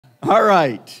All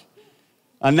right.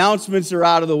 Announcements are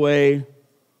out of the way,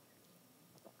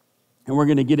 and we're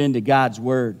going to get into God's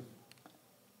Word.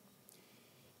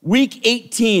 Week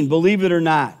 18, believe it or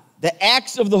not, the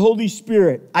acts of the Holy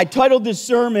Spirit. I titled this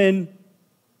sermon,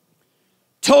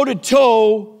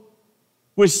 Toe-to-Toe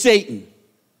with Satan.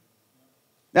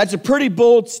 That's a pretty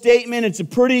bold statement. It's a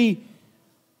pretty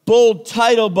bold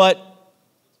title, but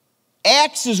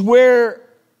Acts is where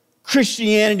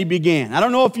Christianity began. I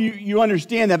don't know if you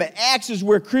understand that, but Acts is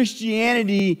where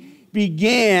Christianity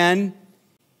began.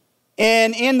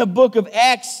 And in the book of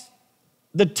Acts,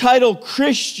 the title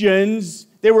Christians,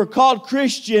 they were called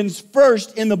Christians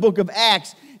first in the book of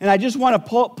Acts. And I just want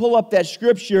to pull up that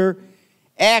scripture,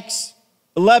 Acts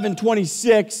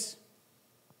 11:26.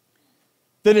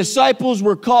 The disciples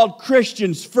were called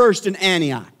Christians first in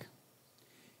Antioch.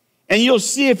 And you'll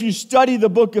see if you study the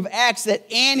book of Acts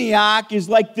that Antioch is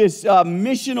like this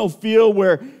missional field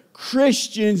where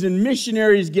Christians and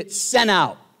missionaries get sent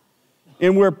out.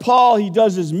 And where Paul, he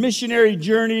does his missionary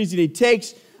journeys and he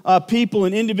takes people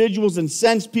and individuals and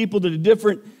sends people to the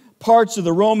different parts of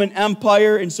the Roman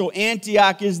Empire. And so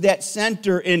Antioch is that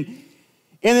center. And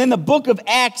in the book of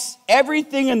Acts,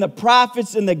 everything in the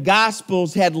prophets and the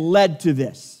Gospels had led to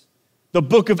this. The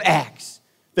book of Acts.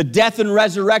 The death and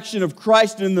resurrection of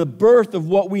Christ and the birth of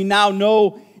what we now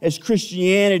know as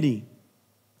Christianity.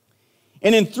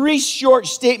 And in three short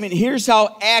statements, here's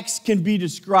how Acts can be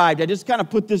described. I just kind of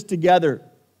put this together.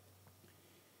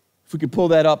 If we could pull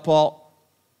that up, Paul.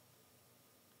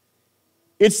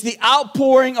 It's the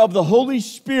outpouring of the Holy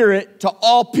Spirit to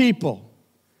all people.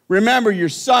 Remember, your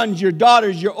sons, your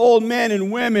daughters, your old men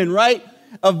and women, right?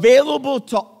 Available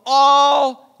to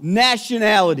all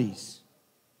nationalities.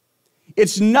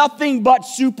 It's nothing but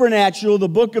supernatural, the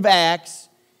book of Acts.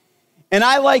 And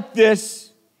I like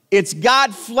this. It's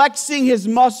God flexing his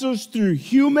muscles through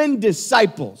human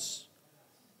disciples.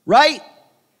 Right?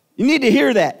 You need to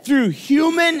hear that. Through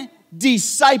human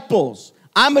disciples.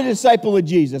 I'm a disciple of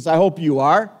Jesus. I hope you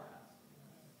are.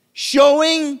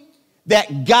 Showing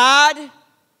that God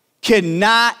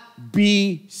cannot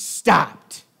be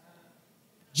stopped.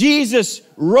 Jesus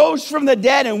rose from the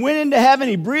dead and went into heaven.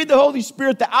 He breathed the Holy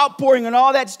Spirit, the outpouring and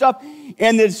all that stuff.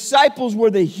 And the disciples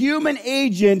were the human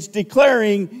agents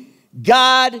declaring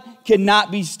God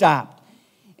cannot be stopped.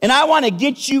 And I want to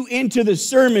get you into the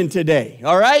sermon today,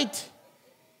 all right?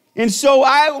 And so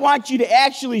I want you to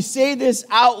actually say this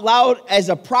out loud as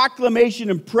a proclamation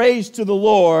and praise to the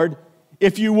Lord,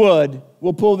 if you would.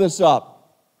 We'll pull this up.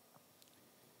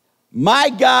 My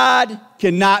God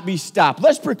cannot be stopped.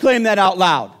 Let's proclaim that out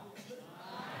loud.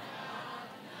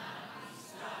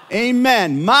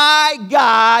 Amen. My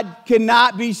God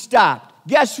cannot be stopped.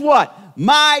 Guess what?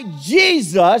 My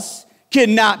Jesus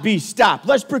cannot be stopped.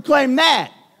 Let's proclaim that.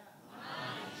 My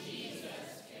Jesus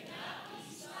cannot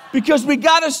be stopped. Because we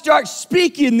got to start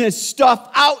speaking this stuff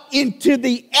out into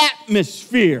the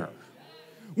atmosphere.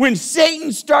 When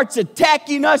Satan starts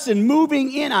attacking us and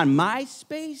moving in on my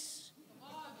space,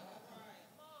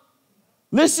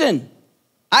 listen,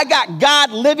 I got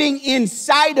God living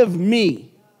inside of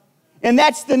me. And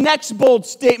that's the next bold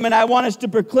statement I want us to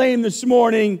proclaim this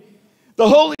morning. The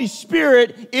Holy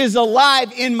Spirit is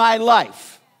alive in my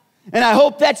life. And I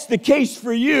hope that's the case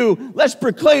for you. Let's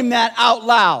proclaim that out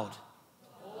loud.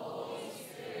 The Holy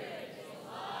Spirit is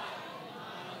alive in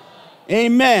my life.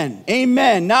 Amen.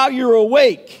 Amen. Now you're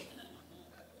awake.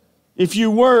 If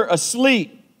you were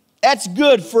asleep, that's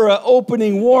good for an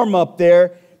opening warm-up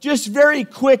there. Just very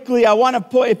quickly, I want to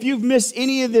put, if you've missed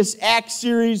any of this Acts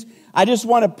series, I just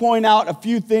want to point out a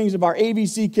few things of our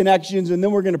ABC connections, and then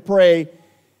we're going to pray.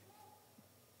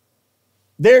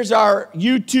 There's our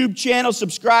YouTube channel.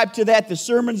 Subscribe to that. The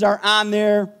sermons are on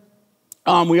there.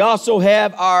 We also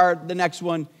have the next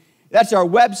one. That's our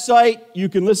website. You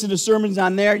can listen to sermons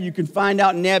on there. You can find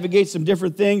out and navigate some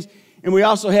different things. And we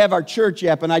also have our church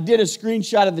app. And I did a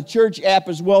screenshot of the church app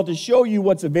as well to show you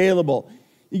what's available.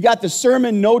 You got the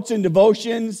sermon notes and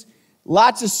devotions.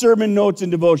 Lots of sermon notes and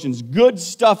devotions. Good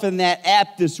stuff in that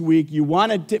app this week. You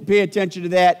want to pay attention to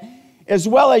that. As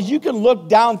well as you can look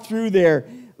down through there.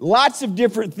 Lots of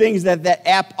different things that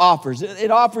app offers. It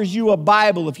offers you a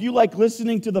Bible. If you like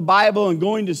listening to the Bible and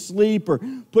going to sleep or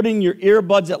putting your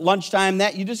earbuds at lunchtime,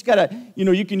 that you just got to,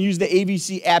 you can use the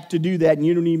ABC app to do that, and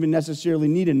you don't even necessarily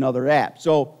need another app.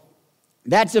 So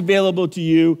that's available to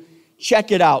you.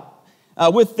 Check it out.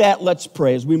 With that, let's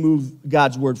pray as we move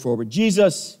God's word forward.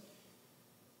 Jesus,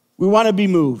 we want to be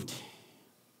moved.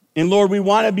 And Lord, we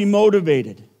want to be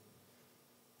motivated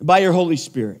by your Holy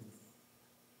Spirit.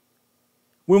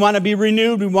 We want to be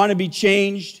renewed. We want to be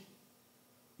changed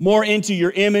more into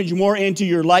your image, more into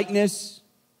your likeness.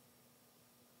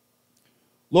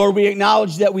 Lord, we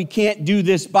acknowledge that we can't do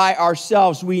this by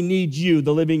ourselves. We need you,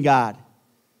 the living God.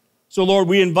 So, Lord,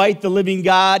 we invite the living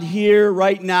God here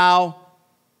right now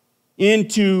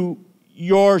into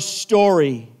your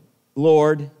story,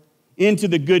 Lord, into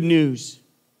the good news.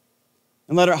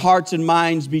 And let our hearts and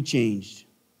minds be changed.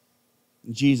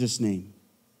 In Jesus' name.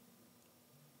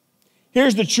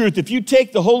 Here's the truth. If you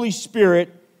take the Holy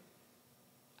Spirit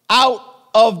out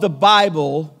of the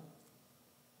Bible,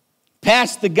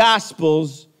 past the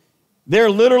Gospels, there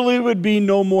literally would be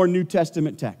no more New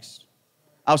Testament text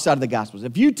outside of the Gospels.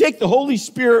 If you take the Holy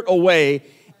Spirit away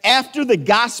after the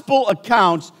Gospel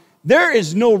accounts, there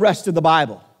is no rest of the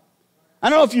Bible. I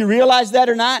don't know if you realize that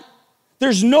or not.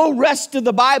 There's no rest of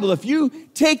the Bible. If you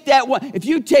take that one, if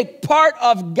you take part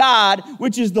of God,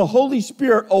 which is the Holy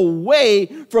Spirit, away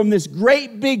from this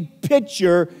great big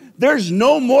picture, there's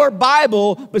no more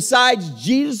Bible besides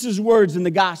Jesus' words in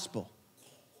the gospel.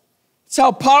 It's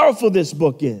how powerful this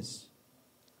book is.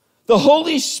 The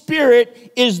Holy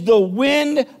Spirit is the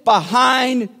wind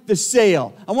behind the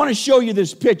sail. I want to show you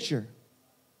this picture.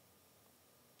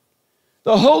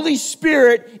 The Holy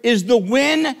Spirit is the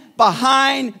wind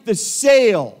behind the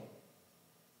sail.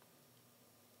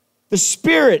 The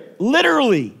Spirit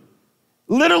literally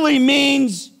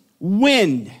means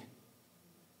wind.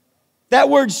 That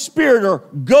word spirit or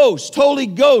ghost,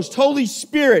 Holy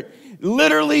Spirit,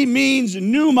 literally means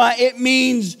pneuma. It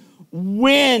means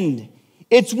wind.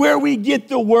 It's where we get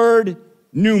the word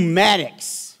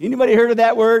pneumatics. Anybody heard of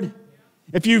that word?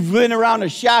 If you've been around a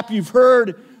shop, you've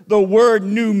heard the word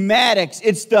pneumatics.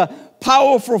 It's the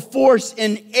powerful force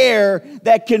in air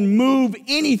that can move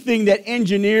anything that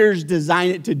engineers design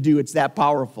it to do. It's that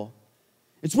powerful.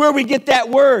 It's where we get that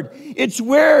word. It's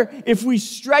where, if we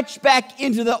stretch back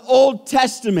into the Old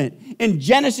Testament, in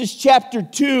Genesis chapter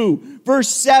 2, verse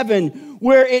 7,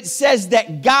 where it says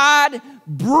that God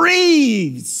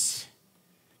breathes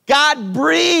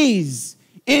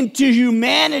into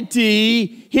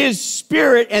humanity his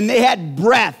spirit, and they had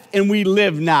breath, and we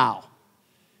live now.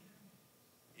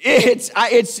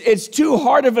 It's too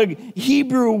hard of a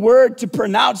Hebrew word to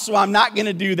pronounce, so I'm not going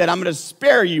to do that. I'm going to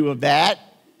spare you of that.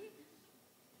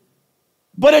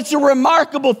 But it's a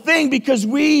remarkable thing because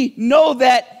we know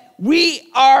that we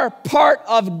are part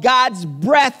of God's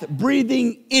breath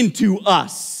breathing into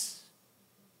us.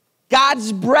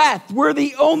 God's breath. We're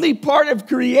the only part of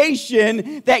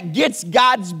creation that gets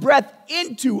God's breath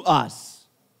into us.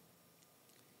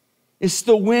 It's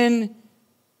the wind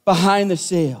behind the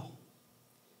sail.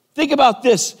 Think about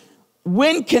this.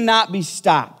 Wind cannot be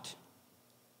stopped.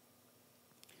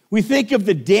 We think of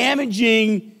the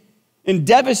damaging and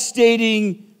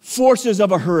devastating forces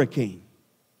of a hurricane.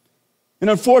 And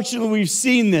unfortunately, we've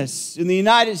seen this in the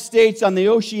United States on the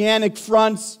oceanic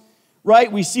fronts,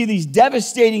 right? We see these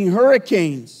devastating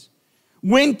hurricanes.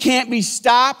 Wind can't be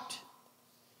stopped.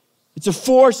 It's a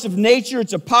force of nature.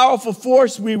 It's a powerful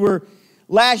force. We were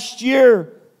last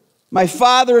year, my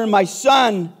father and my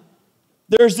son,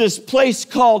 there's this place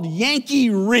called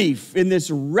Yankee Reef in this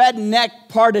redneck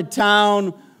part of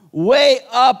town, way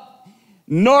up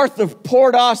north of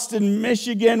Port Austin,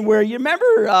 Michigan, where you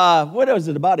remember, what was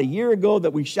it, about a year ago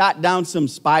that we shot down some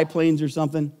spy planes or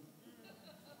something?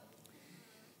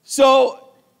 So,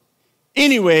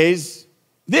 anyways,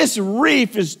 this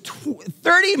reef is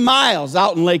 30 miles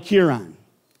out in Lake Huron.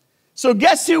 So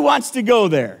guess who wants to go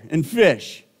there and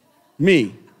fish?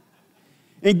 Me.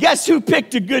 And guess who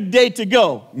picked a good day to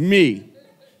go? Me.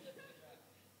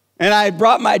 And I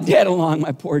brought my dad along,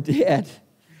 my poor dad.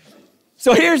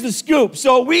 So here's the scoop.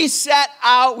 So we set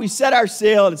out, we set our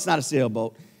sail, and it's not a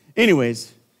sailboat.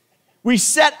 Anyways, we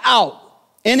set out,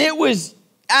 and it was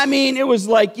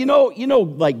like,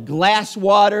 like glass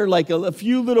water, like a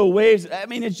few little waves. I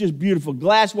mean, it's just beautiful,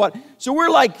 glass water. So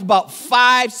we're like about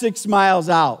 5-6 miles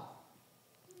out.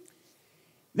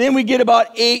 Then we get about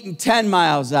 8 and 10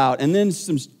 miles out, and then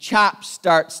some chop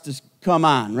starts to come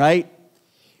on, right?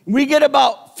 We get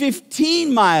about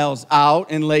 15 miles out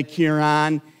in Lake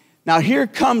Huron. Now, here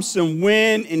comes some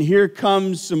wind, and here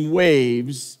comes some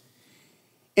waves.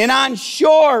 And on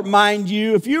shore, mind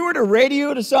you, if you were to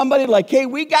radio to somebody like, hey,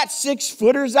 we got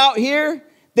 6-footers out here,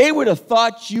 they would have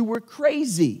thought you were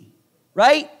crazy,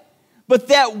 right? But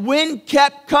that wind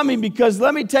kept coming because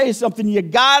let me tell you something, you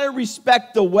got to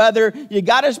respect the weather, you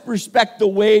got to respect the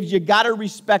waves, you got to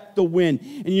respect the wind.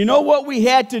 And you know what we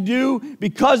had to do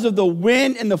because of the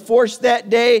wind and the force that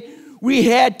day? We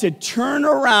had to turn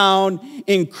around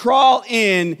and crawl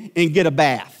in and get a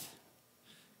bath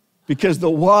because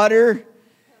the water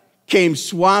came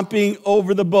swamping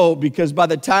over the boat because by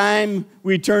the time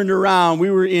we turned around,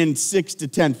 we were in 6 to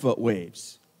 10 foot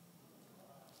waves.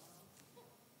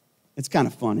 It's kind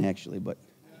of fun, actually, but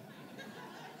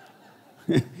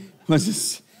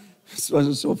this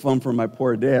wasn't so fun for my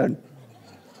poor dad.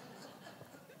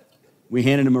 We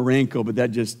handed him a raincoat, but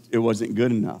it wasn't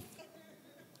good enough.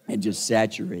 It just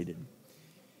saturated.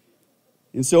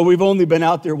 And so we've only been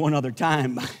out there one other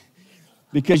time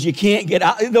because you can't get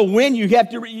out. The wind,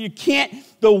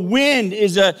 the wind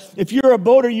is if you're a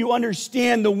boater, you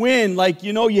understand the wind. Like,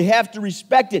 you have to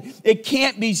respect it. It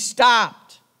can't be stopped.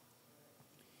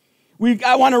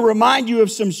 I want to remind you of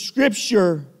some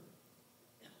scripture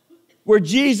where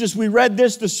Jesus, we read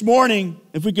this morning,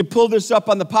 if we could pull this up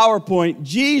on the PowerPoint,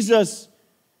 Jesus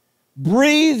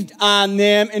breathed on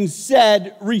them and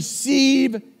said,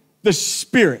 receive the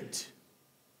Spirit.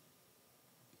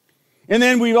 And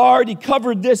then we've already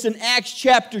covered this in Acts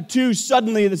chapter 2.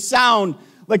 Suddenly the sound,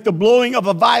 like the blowing of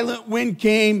a violent wind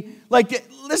came.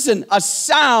 A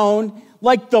sound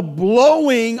like the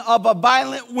blowing of a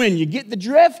violent wind. You get the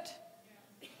drift?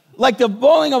 Like the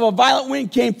blowing of a violent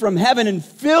wind came from heaven and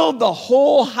filled the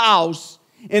whole house,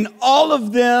 and all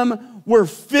of them were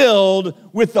filled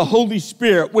with the Holy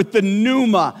Spirit, with the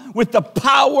pneuma, with the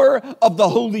power of the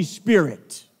Holy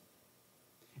Spirit.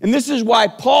 And this is why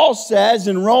Paul says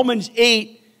in Romans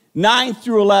 8, 9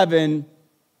 through 11,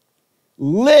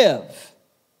 live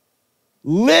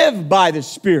by the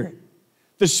Spirit.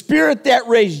 The Spirit that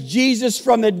raised Jesus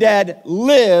from the dead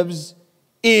lives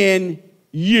in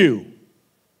you.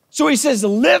 So he says,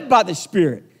 live by the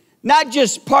Spirit. Not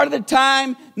just part of the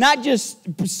time, not just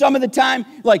some of the time.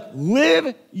 Like,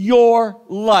 live your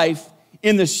life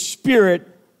in the Spirit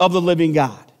of the living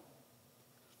God.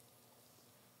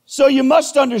 So you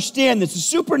must understand this. The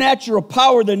supernatural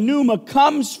power, the pneuma,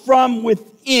 comes from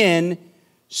within.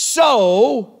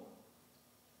 So,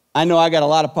 I know I got a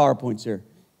lot of PowerPoints here.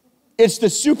 It's the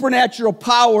supernatural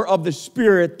power of the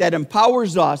Spirit that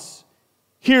empowers us,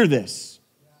 hear this,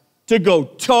 to go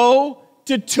toe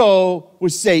to toe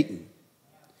with Satan.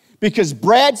 Because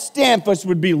Brad Stamfus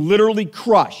would be literally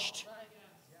crushed.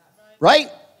 Right?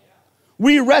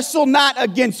 We wrestle not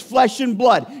against flesh and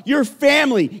blood. Your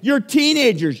family, your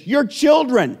teenagers, your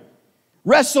children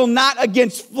wrestle not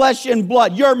against flesh and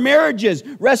blood. Your marriages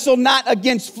wrestle not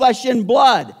against flesh and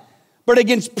blood, but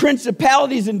against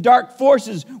principalities and dark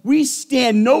forces. We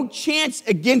stand no chance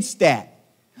against that.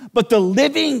 But the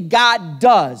living God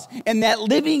does, and that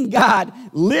living God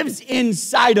lives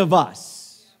inside of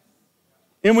us.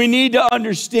 And we need to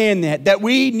understand that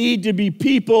we need to be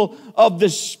people of the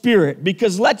Spirit.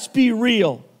 Because let's be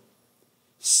real,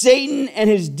 Satan and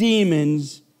his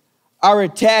demons are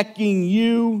attacking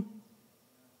you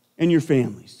and your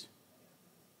families.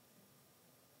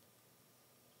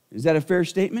 Is that a fair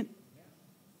statement?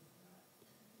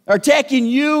 Are attacking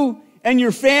you and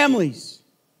your families.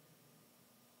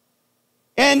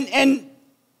 And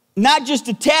not just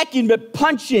attacking, but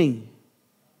punching.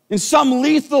 And some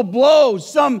lethal blows,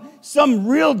 some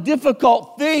real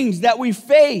difficult things that we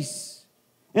face.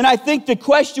 And I think the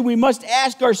question we must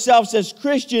ask ourselves as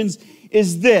Christians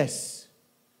is this: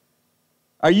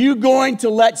 are you going to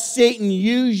let Satan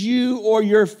use you or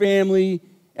your family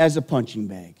as a punching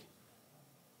bag?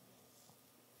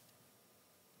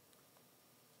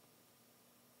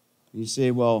 You say,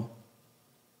 well,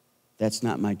 that's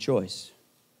not my choice.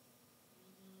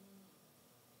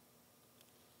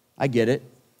 I get it.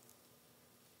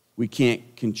 We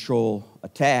can't control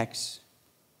attacks,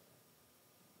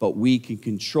 but we can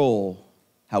control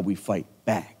how we fight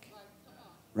back.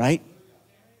 Right?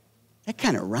 That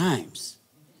kind of rhymes.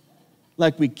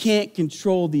 Like we can't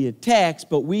control the attacks,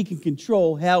 but we can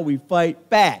control how we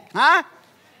fight back. Huh?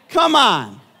 Come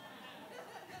on.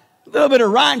 A little bit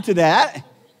of rhyme to that.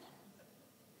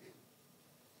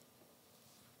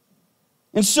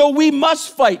 And so we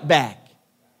must fight back.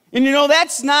 And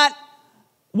that's not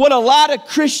what a lot of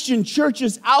Christian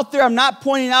churches out there, I'm not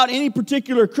pointing out any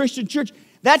particular Christian church,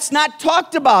 that's not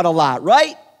talked about a lot,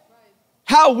 right?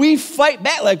 How we fight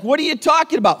back. Like, what are you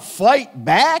talking about? Fight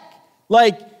back?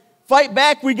 Like, fight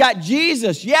back, we got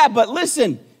Jesus. Yeah, but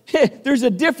listen, there's a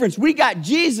difference. We got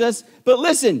Jesus, but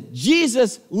listen,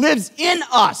 Jesus lives in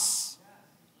us.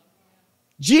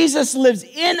 Jesus lives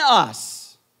in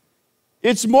us.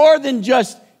 It's more than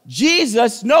just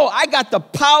Jesus. No, I got the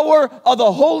power of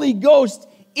the Holy Ghost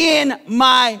in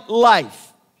my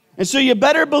life. And so you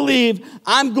better believe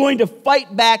I'm going to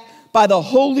fight back by the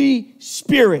Holy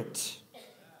Spirit.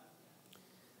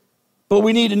 But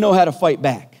we need to know how to fight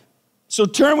back. So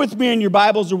turn with me in your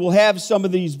Bibles, or we'll have some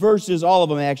of these verses, all of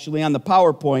them actually, on the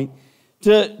PowerPoint,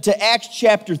 to Acts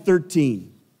chapter 13.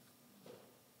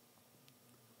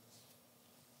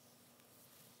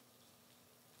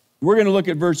 We're going to look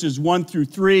at verses 1 through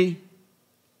 3.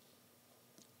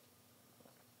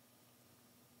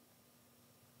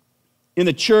 in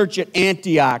the church at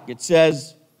Antioch. It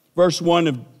says, verse 1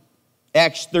 of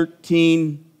Acts 13,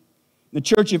 in the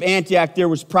church of Antioch there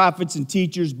was prophets and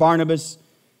teachers, Barnabas,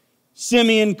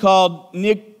 Simeon called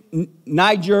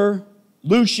Niger,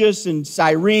 Lucius and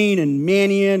Cyrene and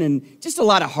Manaen, and just a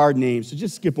lot of hard names, so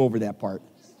just skip over that part.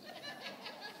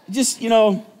 Just,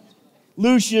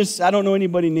 Lucius, I don't know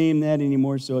anybody named that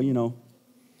anymore, so,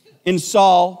 and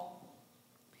Saul.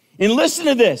 And listen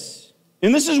to this,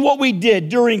 and this is what we did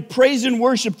during praise and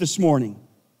worship this morning.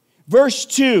 Verse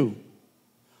 2,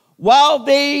 while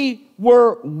they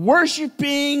were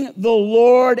worshiping the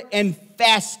Lord and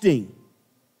fasting.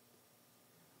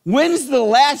 When's the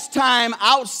last time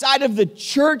outside of the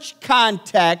church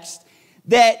context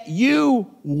that you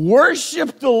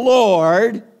worshiped the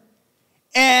Lord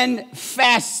and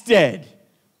fasted?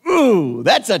 Ooh,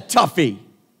 that's a toughie.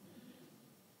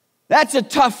 That's a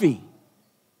toughie.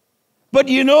 But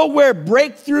do you know where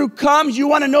breakthrough comes? You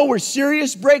want to know where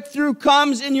serious breakthrough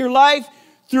comes in your life?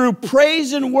 Through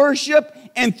praise and worship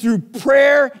and through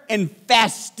prayer and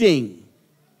fasting.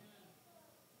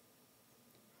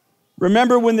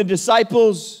 Remember when the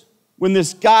disciples, when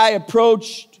this guy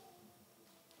approached,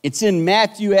 it's in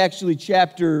Matthew actually Mark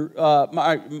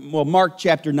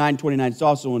chapter 9:29. It's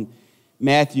also in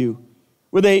Matthew,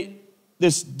 where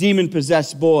this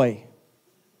demon-possessed boy,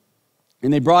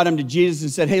 and they brought him to Jesus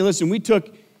and said, hey, listen, we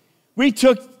took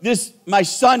this, my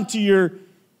son, to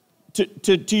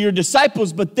your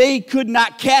disciples, but they could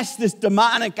not cast this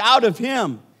demonic out of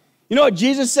him. You know what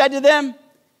Jesus said to them?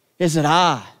 He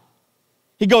said,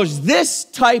 He goes, this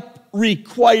type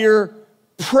require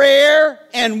prayer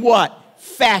and what?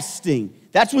 Fasting.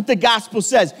 That's what the gospel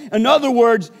says. In other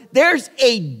words, there's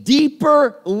a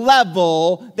deeper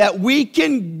level that we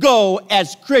can go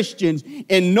as Christians,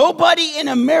 and nobody in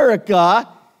America,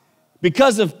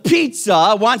 because of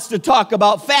pizza, wants to talk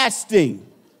about fasting.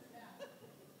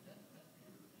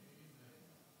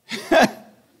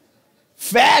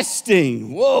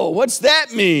 Fasting. Whoa, what's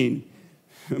that mean?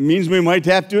 It means we might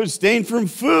have to abstain from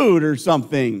food or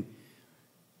something.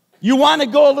 You want to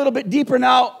go a little bit deeper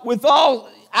now.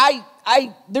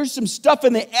 There's some stuff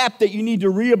in the app that you need to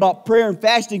read about prayer and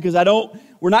fasting, because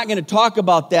we're not going to talk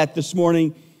about that this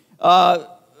morning,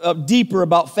 deeper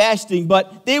about fasting.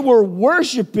 But they were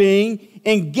worshiping,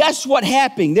 and guess what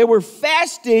happened? They were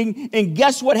fasting, and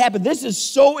guess what happened? This is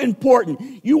so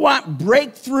important. You want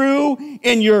breakthrough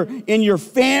in your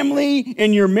family,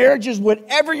 in your marriages,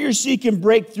 whatever you're seeking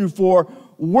breakthrough for,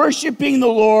 worshiping the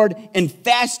Lord and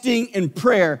fasting and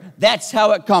prayer. That's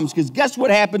how it comes. Because guess what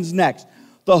happens next?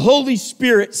 The Holy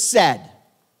Spirit said.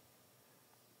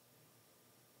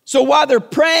 So while they're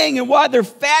praying and while they're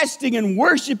fasting and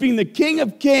worshiping the King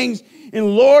of Kings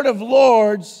and Lord of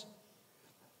Lords,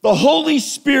 the Holy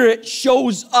Spirit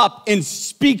shows up and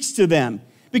speaks to them.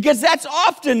 Because that's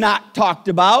often not talked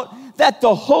about, that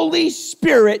the Holy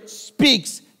Spirit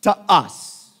speaks to us.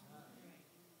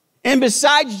 And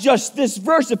besides just this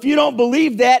verse, if you don't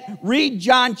believe that, read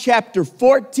John chapter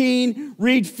 14,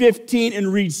 read 15,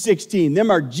 and read 16.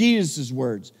 Them are Jesus'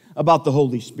 words about the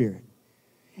Holy Spirit.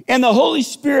 And the Holy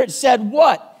Spirit said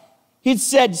what? He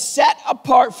said, set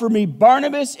apart for me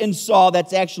Barnabas and Saul,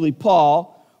 that's actually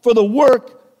Paul, for the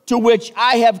work to which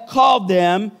I have called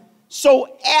them.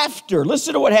 So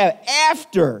listen to what happened.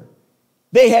 After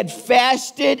they had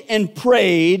fasted and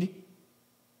prayed,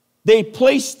 they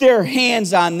placed their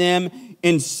hands on them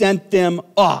and sent them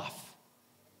off.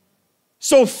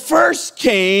 So first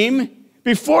came,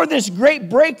 before this great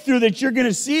breakthrough that you're going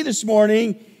to see this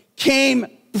morning, came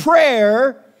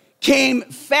prayer, came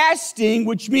fasting,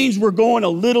 which means we're going a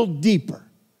little deeper.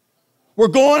 We're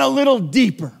going a little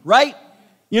deeper, right?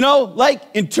 Like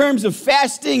in terms of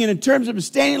fasting and in terms of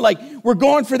abstaining, like we're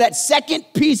going for that second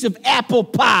piece of apple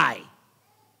pie.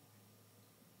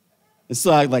 It's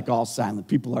like all silent.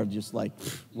 People are just like,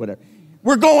 whatever.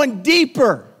 We're going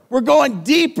deeper. We're going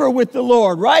deeper with the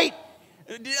Lord, right?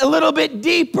 A little bit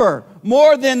deeper.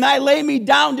 More than I lay me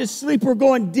down to sleep. We're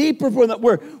going deeper.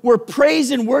 We're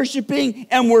praising, worshiping,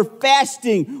 and we're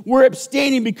fasting. We're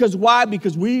abstaining because why?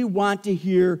 Because we want to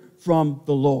hear from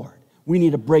the Lord. We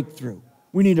need a breakthrough.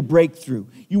 We need a breakthrough.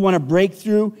 You want a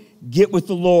breakthrough? Get with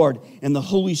the Lord, and the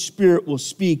Holy Spirit will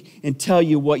speak and tell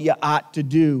you what you ought to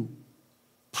do.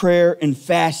 Prayer and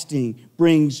fasting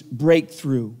brings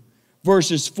breakthrough.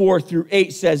 Verses 4 through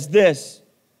 8 says this.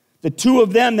 The two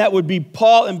of them, that would be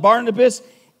Paul and Barnabas,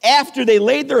 after they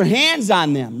laid their hands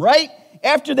on them, right?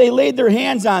 After they laid their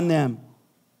hands on them,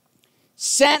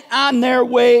 sent on their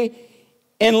way.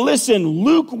 And listen,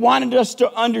 Luke wanted us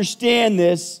to understand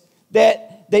this,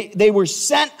 that they were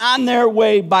sent on their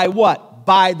way by what?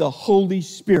 By the Holy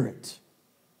Spirit.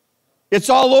 It's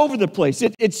all over the place.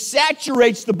 It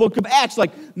saturates the book of Acts.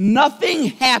 Like nothing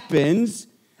happens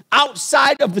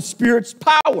outside of the Spirit's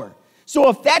power. So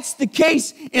if that's the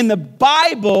case in the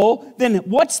Bible, then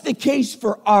what's the case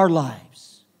for our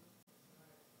lives?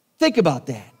 Think about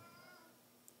that.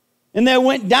 And they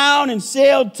went down and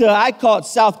sailed to, I call it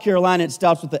South Carolina, it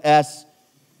stops with the S,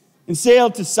 and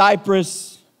sailed to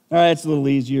Cyprus. All right, it's a little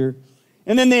easier.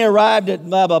 And then they arrived at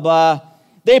blah, blah, blah.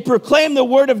 They proclaimed the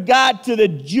word of God to the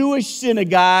Jewish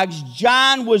synagogues.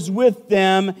 John was with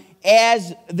them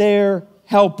as their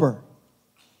helper.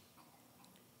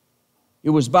 It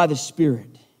was by the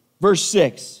Spirit. Verse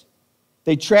 6,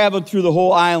 they traveled through the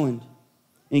whole island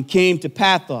and came to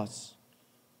Paphos,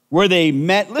 where they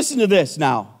met, listen to this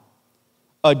now,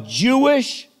 a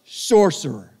Jewish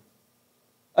sorcerer.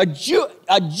 A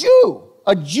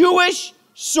Jewish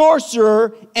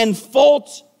sorcerer and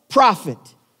false prophet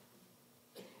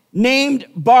named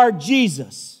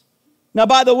Bar-Jesus. Now,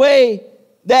 by the way,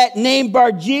 that name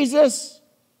Bar-Jesus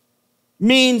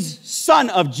means son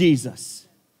of Jesus.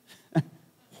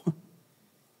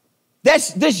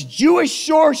 This Jewish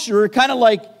sorcerer, kind of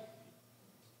like,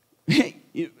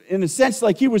 in a sense,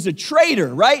 like he was a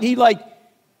traitor, right? He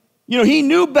he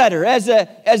knew better as an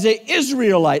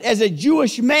Israelite, as a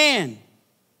Jewish man.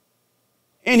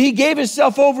 And he gave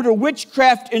himself over to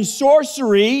witchcraft and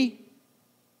sorcery.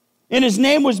 And his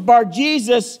name was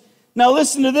Bar-Jesus. Now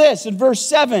listen to this in verse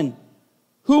 7.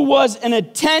 Who was an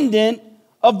attendant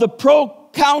of the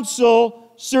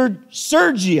proconsul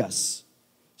Sergius.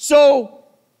 So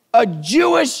a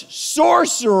Jewish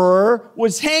sorcerer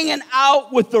was hanging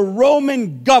out with the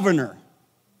Roman governor.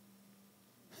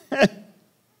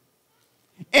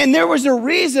 And there was a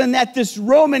reason that this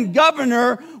Roman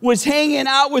governor was hanging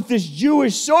out with this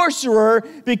Jewish sorcerer,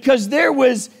 because there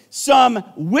was some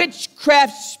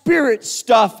witchcraft spirit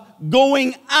stuff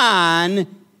going on,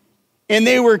 and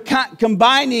they were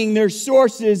combining their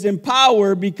sources and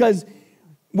power, because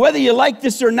whether you like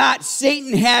this or not,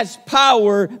 Satan has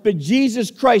power, but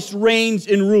Jesus Christ reigns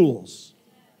and rules.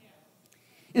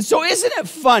 And so isn't it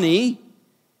funny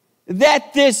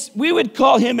that we would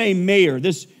call him a mayor,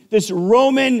 this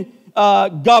Roman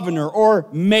governor or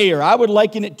mayor. I would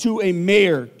liken it to a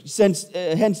mayor, hence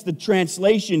the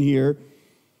translation here.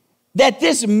 That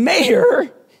this mayor,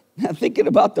 thinking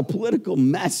about the political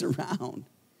mess around,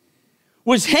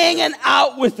 was hanging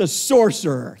out with a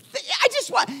sorcerer.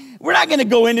 We're not going to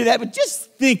go into that, but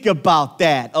just think about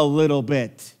that a little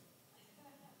bit.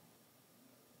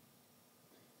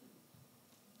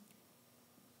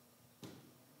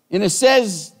 And it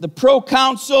says the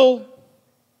proconsul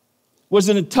was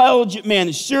an intelligent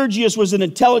man. Sergius was an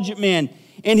intelligent man.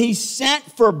 And he sent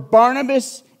for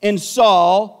Barnabas and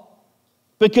Saul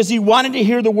because he wanted to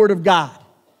hear the word of God.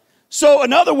 So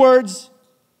in other words,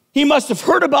 he must have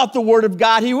heard about the word of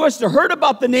God. He must have heard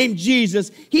about the name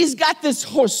Jesus. He's got this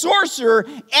sorcerer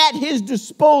at his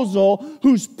disposal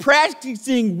who's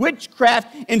practicing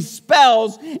witchcraft and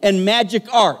spells and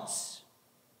magic arts.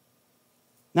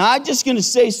 Now, I'm just going to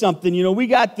say something. We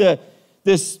got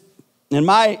this, in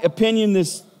my opinion,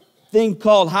 this thing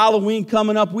called Halloween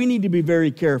coming up. We need to be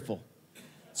very careful.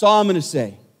 That's all I'm going to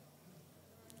say.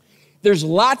 There's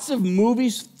lots of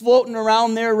movies floating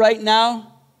around there right now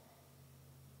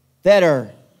that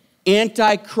are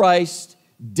antichrist,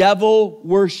 devil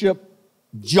worship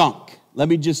junk. Let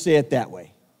me just say it that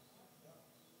way.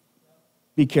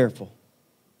 Be careful.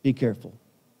 Be careful.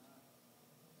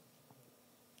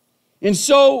 And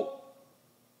so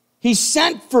he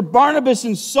sent for Barnabas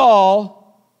and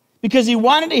Saul because he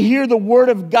wanted to hear the word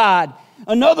of God.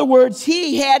 In other words,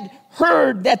 he had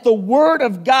heard that the word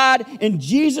of God and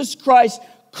Jesus Christ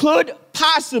could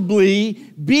possibly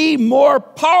be more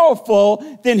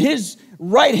powerful than his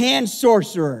right-hand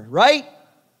sorcerer, right?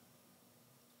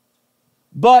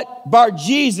 But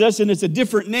Bar-Jesus, and it's a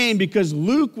different name because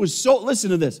Luke was so, listen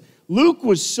to this, Luke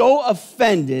was so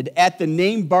offended at the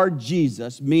name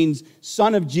Bar-Jesus, means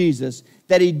son of Jesus,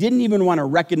 that he didn't even want to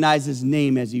recognize his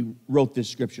name as he wrote this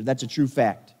scripture. That's a true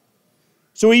fact.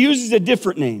 So he uses a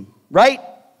different name, right?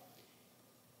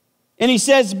 And he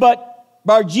says, but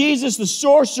Bar-Jesus, the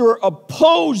sorcerer,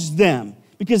 opposed them,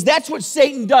 because that's what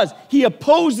Satan does. He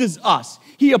opposes us.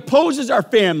 He opposes our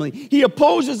family. He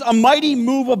opposes a mighty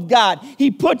move of God. He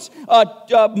puts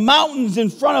mountains in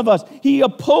front of us. He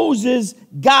opposes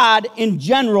God in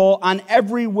general on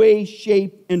every way,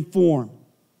 shape, and form.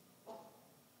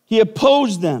 He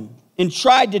opposed them and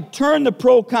tried to turn the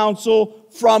proconsul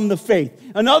from the faith.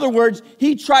 In other words,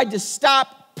 he tried to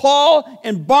stop Paul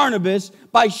and Barnabas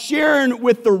by sharing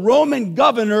with the Roman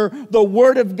governor the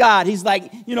word of God. He's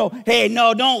like, hey,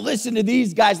 no, don't listen to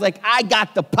these guys. Like, I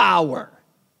got the power.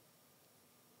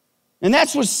 And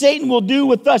that's what Satan will do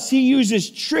with us. He uses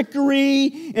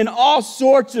trickery and all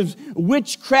sorts of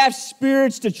witchcraft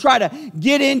spirits to try to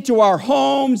get into our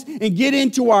homes and get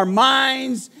into our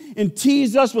minds and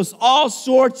tease us with all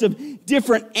sorts of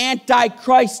different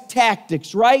antichrist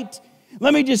tactics, right?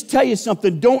 Let me just tell you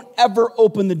something. Don't ever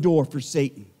open the door for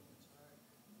Satan.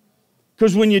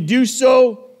 Because when you do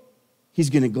so, he's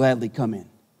going to gladly come in.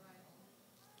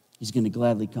 He's going to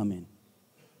gladly come in.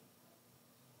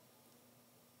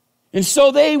 And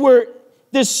so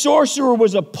this sorcerer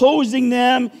was opposing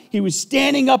them. He was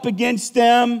standing up against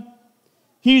them.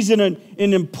 He's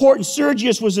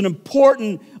Sergius was an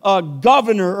important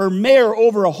governor or mayor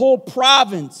over a whole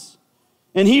province.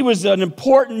 And he was an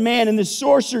important man. And the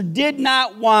sorcerer did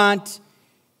not want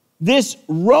this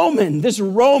Roman,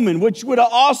 which would have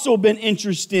also been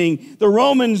interesting. The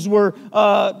Romans were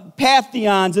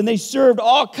pantheons, and they served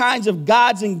all kinds of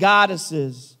gods and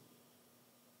goddesses.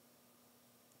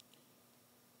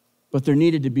 But there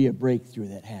needed to be a breakthrough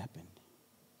that happened.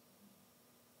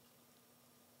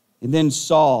 And then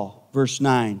Saul, verse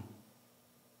 9,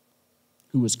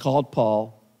 who was called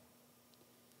Paul,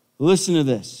 listen to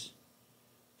this,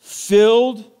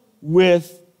 filled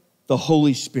with the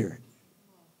Holy Spirit.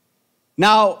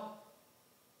 Now,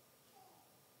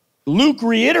 Luke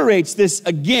reiterates this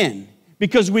again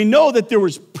because we know that there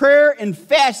was prayer and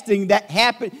fasting that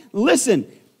happened. Listen,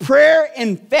 prayer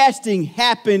and fasting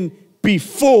happened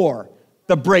before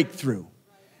the breakthrough,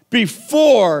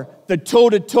 before the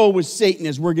toe-to-toe with Satan,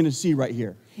 as we're going to see right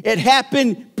here. It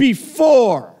happened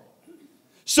before.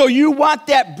 So you want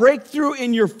that breakthrough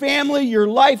in your family, your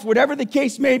life, whatever the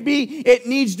case may be, it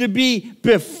needs to be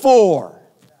before.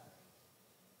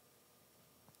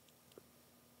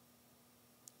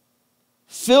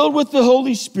 Filled with the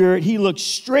Holy Spirit, he looked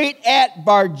straight at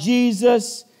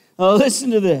Bar-Jesus,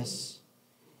 listen to this,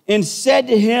 and said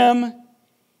to him,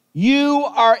 "You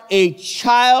are a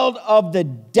child of the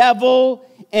devil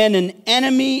and an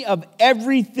enemy of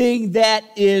everything that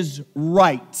is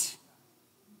right."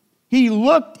 He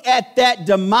looked at that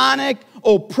demonic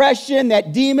oppression,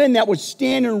 that demon that was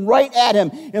standing right at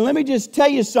him. And let me just tell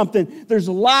you something. There's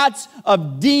lots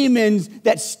of demons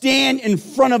that stand in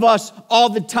front of us all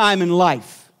the time in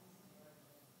life.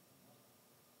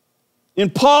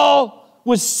 And Paul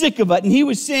was sick of it. And he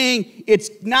was saying, it's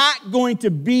not going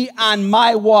to be on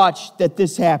my watch that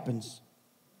this happens.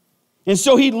 And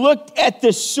so he looked at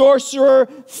this sorcerer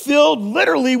filled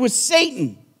literally with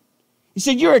Satan. He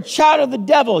said, "You're a child of the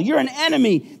devil. You're an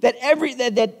enemy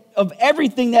of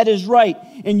everything that is right.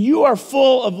 And you are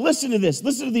full of," listen to this,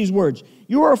 listen to these words,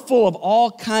 "you are full of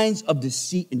all kinds of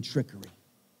deceit and trickery."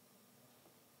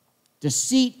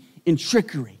 Deceit and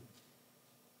trickery.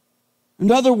 In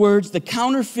other words, the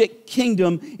counterfeit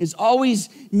kingdom is always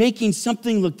making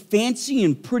something look fancy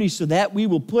and pretty so that we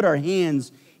will put our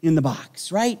hands in the box,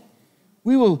 right?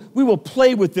 We will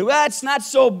play with it. Well, it's not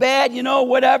so bad,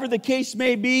 whatever the case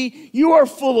may be. You are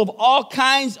full of all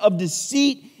kinds of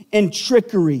deceit and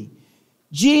trickery.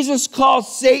 Jesus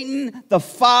calls Satan the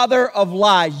father of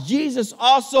lies. Jesus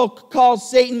also calls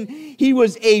Satan, he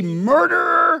was a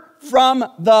murderer from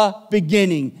the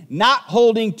beginning, not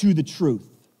holding to the truth.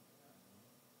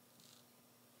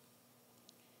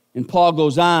 And Paul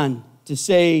goes on to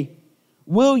say,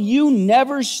 "Will you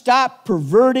never stop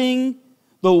perverting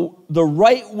the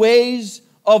right ways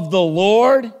of the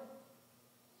Lord?"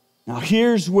 Now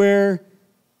here's where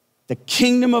the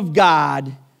kingdom of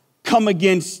God come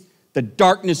against the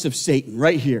darkness of Satan,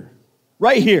 right here.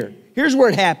 Right here. Here's where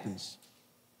it happens.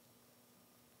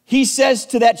 He says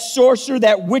to that sorcerer,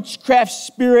 that witchcraft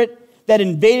spirit that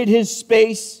invaded his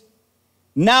space,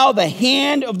 "Now the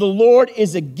hand of the Lord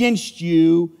is against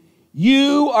you.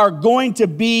 You are going to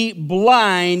be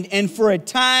blind, and for a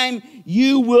time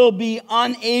you will be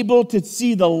unable to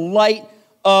see the light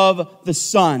of the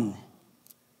sun."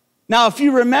 Now, if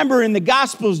you remember in the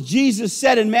Gospels, Jesus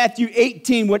said in Matthew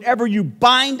 18, "Whatever you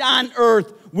bind on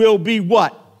earth will be"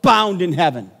 what? Bound in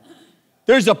heaven.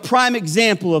 There's a prime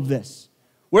example of this.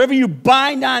 Whatever you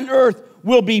bind on earth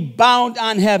will be bound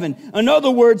on heaven. In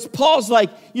other words, Paul's like,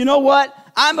 you know what?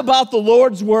 I'm about the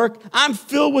Lord's work. I'm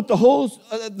filled with the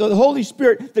Holy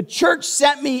Spirit. The church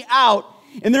sent me out,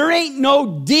 and there ain't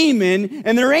no demon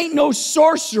and there ain't no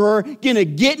sorcerer going to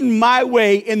get in my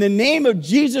way. In the name of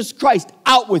Jesus Christ,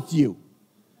 out with you.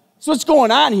 So what's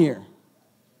going on here?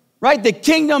 Right? The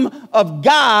kingdom of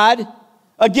God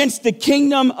against the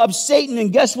kingdom of Satan.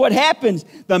 And guess what happens?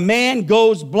 The man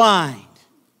goes blind.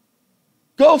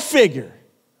 Go figure.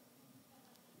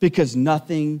 Because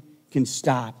nothing can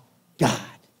stop God.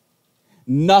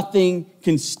 Nothing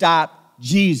can stop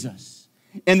Jesus.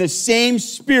 And the same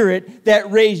Spirit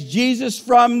that raised Jesus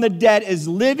from the dead is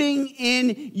living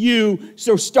in you.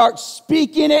 So start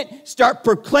speaking it, start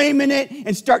proclaiming it,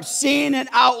 and start saying it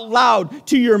out loud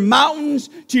to your mountains,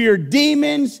 to your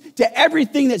demons, to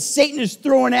everything that Satan is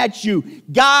throwing at you.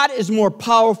 God is more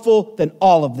powerful than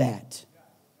all of that.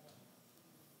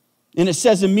 And it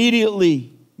says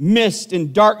immediately, mist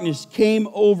and darkness came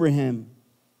over him,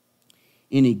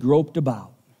 and he groped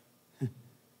about.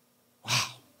 Wow.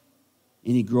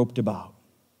 And he groped about.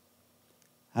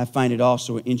 I find it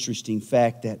also an interesting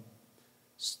fact that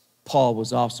Paul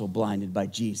was also blinded by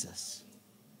Jesus.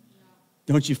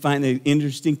 Don't you find the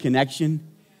interesting connection?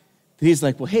 He's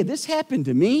like, well, hey, this happened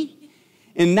to me.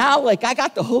 And now, like, I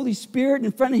got the Holy Spirit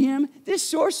in front of him. This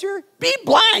sorcerer, be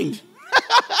blind.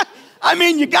 I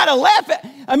mean, you got to laugh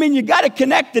at, you got to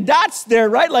connect the dots there,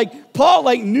 right? Like, Paul,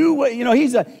 like, knew what,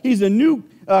 he's a new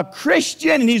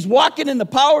Christian, and he's walking in the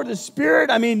power of the Spirit.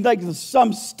 I mean, like,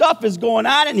 some stuff is going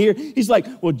on in here. He's like,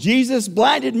 well, Jesus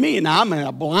blinded me, and I'm going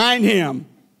to blind him.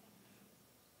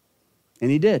 And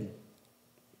he did.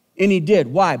 And he did.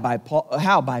 Why? By Paul,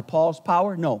 how? By Paul's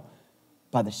power? No,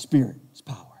 by the Spirit's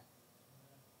power.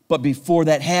 But before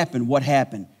that happened, what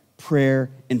happened? Prayer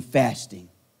and fasting.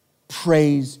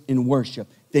 Praise and worship.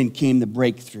 Then came the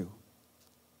breakthrough.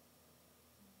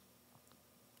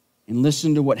 And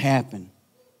listen to what happened.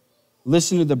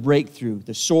 Listen to the breakthrough.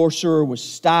 The sorcerer was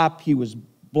stopped. He was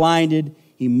blinded.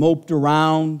 He moped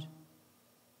around.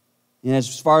 And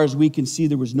as far as we can see,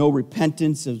 there was no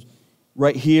repentance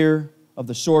right here of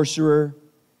the sorcerer.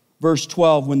 Verse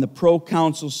 12, when the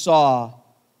proconsul saw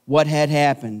what had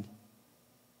happened,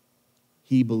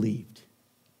 he believed.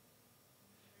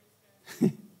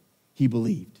 He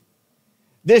believed.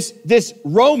 This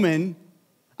Roman,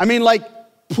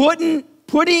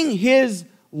 putting his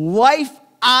life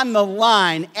on the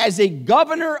line as a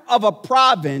governor of a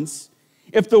province,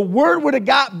 if the word would have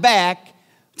got back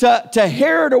to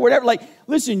Herod or whatever, like,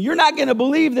 listen, you're not going to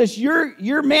believe this.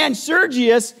 Your man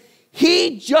Sergius,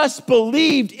 he just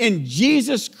believed in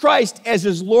Jesus Christ as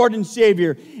his Lord and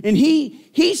Savior. And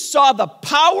he saw the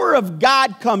power of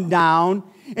God come down,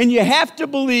 and you have to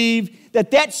believe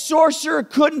that sorcerer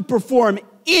couldn't perform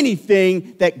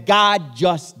anything that God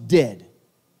just did.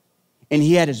 And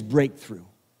he had his breakthrough.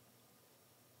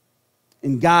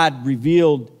 And God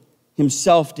revealed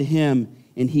himself to him,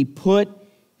 and he put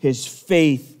his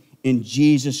faith in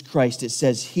Jesus Christ. It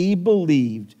says he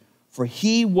believed, for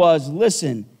he was,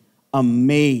 listen,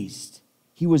 amazed.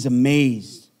 He was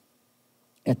amazed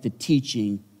at the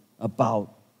teaching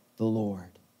about the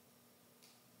Lord.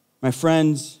 My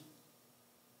friends,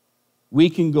 we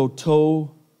can go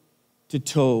toe to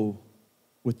toe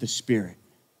with the Spirit.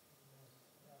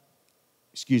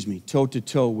 Toe to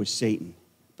toe with Satan,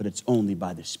 but it's only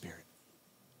by the Spirit.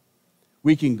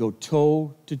 We can go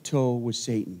toe to toe with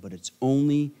Satan, but it's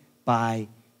only by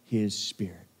his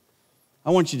Spirit.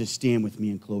 I want you to stand with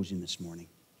me in closing this morning.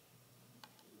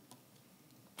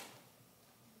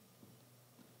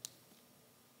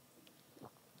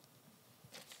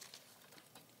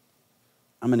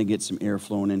 I'm going to get some air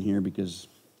flowing in here because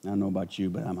I don't know about you,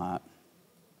 but I'm hot.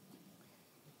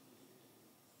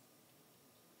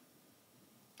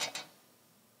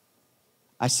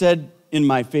 I said in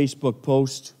my Facebook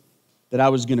post that I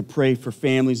was going to pray for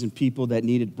families and people that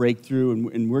needed breakthrough,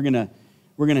 and we're going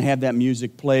to have that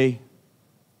music play.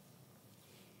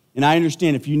 And I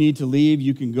understand if you need to leave,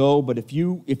 you can go, but if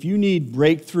you need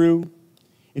breakthrough,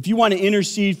 if you want to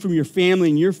intercede from your family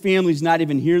and your family's not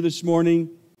even here this morning,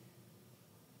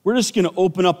 we're just going to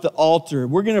open up the altar.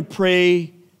 We're going to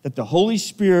pray that the Holy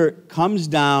Spirit comes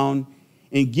down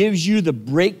and gives you the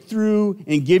breakthrough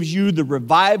and gives you the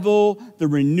revival, the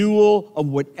renewal of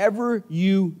whatever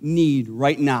you need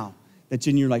right now that's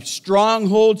in your life.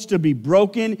 Strongholds to be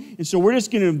broken. And so we're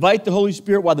just going to invite the Holy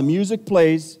Spirit while the music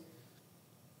plays.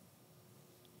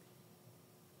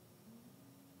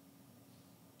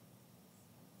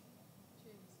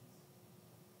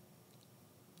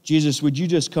 Jesus, would you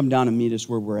just come down and meet us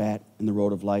where we're at in the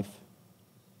road of life?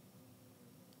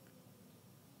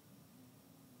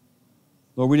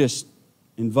 Lord, we just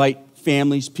invite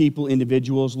families, people,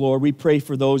 individuals, Lord. We pray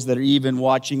for those that are even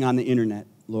watching on the internet,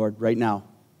 Lord, right now.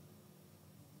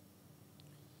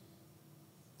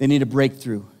 They need a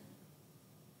breakthrough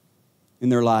in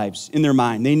their lives, in their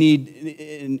mind. They need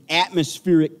an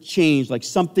atmospheric change, like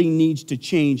something needs to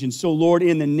change. And so, Lord,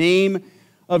 in the name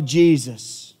of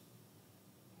Jesus,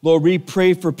 Lord, we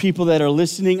pray for people that are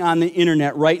listening on the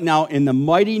internet right now. In the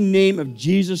mighty name of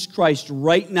Jesus Christ,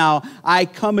 right now, I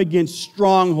come against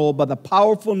stronghold by the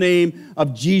powerful name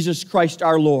of Jesus Christ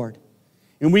our Lord.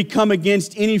 And we come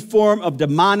against any form of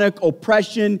demonic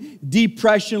oppression,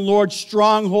 depression, Lord,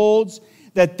 strongholds,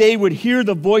 that they would hear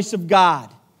the voice of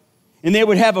God. And they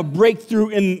would have a breakthrough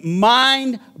in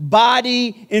mind,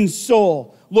 body, and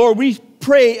soul. Lord, we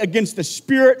pray against the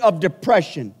spirit of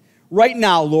depression right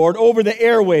now, Lord, over the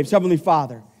airwaves, Heavenly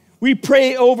Father. We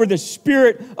pray over the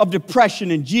spirit of depression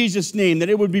in Jesus' name, that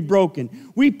it would be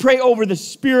broken. We pray over the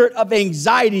spirit of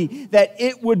anxiety, that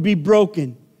it would be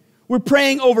broken. We're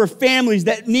praying over families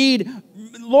that need,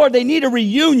 Lord, they need a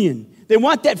reunion. They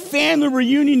want that family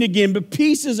reunion again, but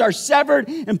pieces are severed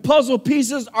and puzzle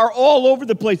pieces are all over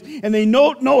the place, and they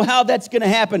don't know how that's going to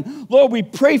happen. Lord, we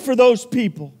pray for those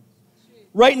people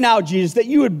right now, Jesus, that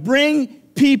you would bring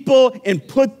people and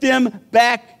put them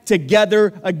back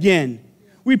together again.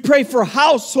 We pray for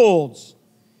households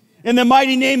in the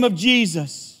mighty name of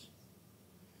Jesus.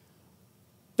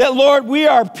 That, Lord, we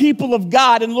are people of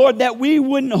God, and Lord, that we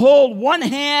wouldn't hold one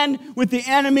hand with the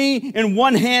enemy and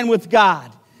one hand with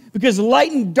God. Because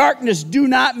light and darkness do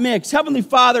not mix. Heavenly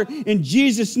Father, in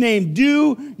Jesus' name,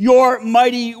 do your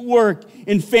mighty work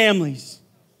in families.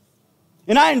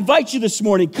 And I invite you this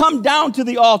morning, come down to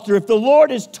the altar. If the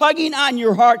Lord is tugging on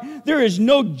your heart, there is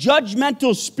no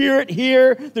judgmental spirit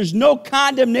here. There's no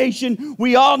condemnation.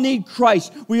 We all need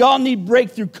Christ. We all need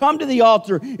breakthrough. Come to the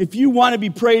altar if you want to be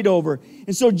prayed over.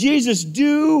 And so, Jesus,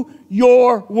 do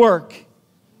your work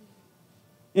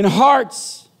in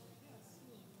hearts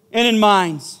and in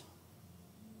minds.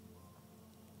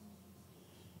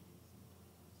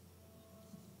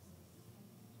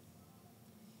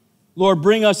 Lord,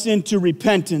 bring us into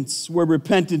repentance where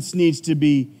repentance needs to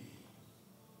be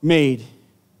made.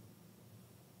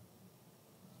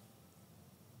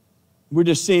 We're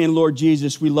just saying, Lord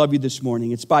Jesus, we love you this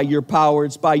morning. It's by your power,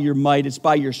 it's by your might, it's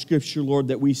by your scripture, Lord,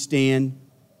 that we stand.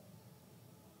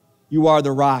 You are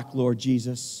the rock, Lord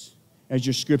Jesus. As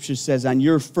your scripture says, on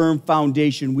your firm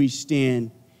foundation we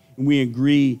stand, and we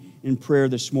agree in prayer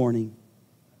this morning.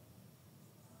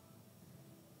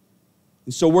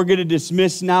 And so we're going to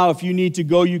dismiss now. If you need to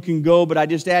go, you can go. But I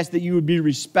just ask that you would be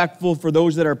respectful for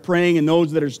those that are praying and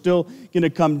those that are still going to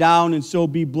come down. And so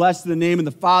be blessed in the name of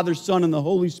the Father, Son, and the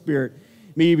Holy Spirit.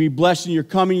 May you be blessed in your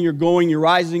coming, your going, your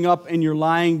rising up, and your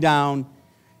lying down,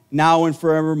 now and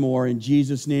forevermore. In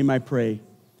Jesus' name I pray.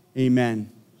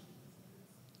 Amen.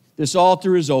 This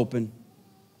altar is open.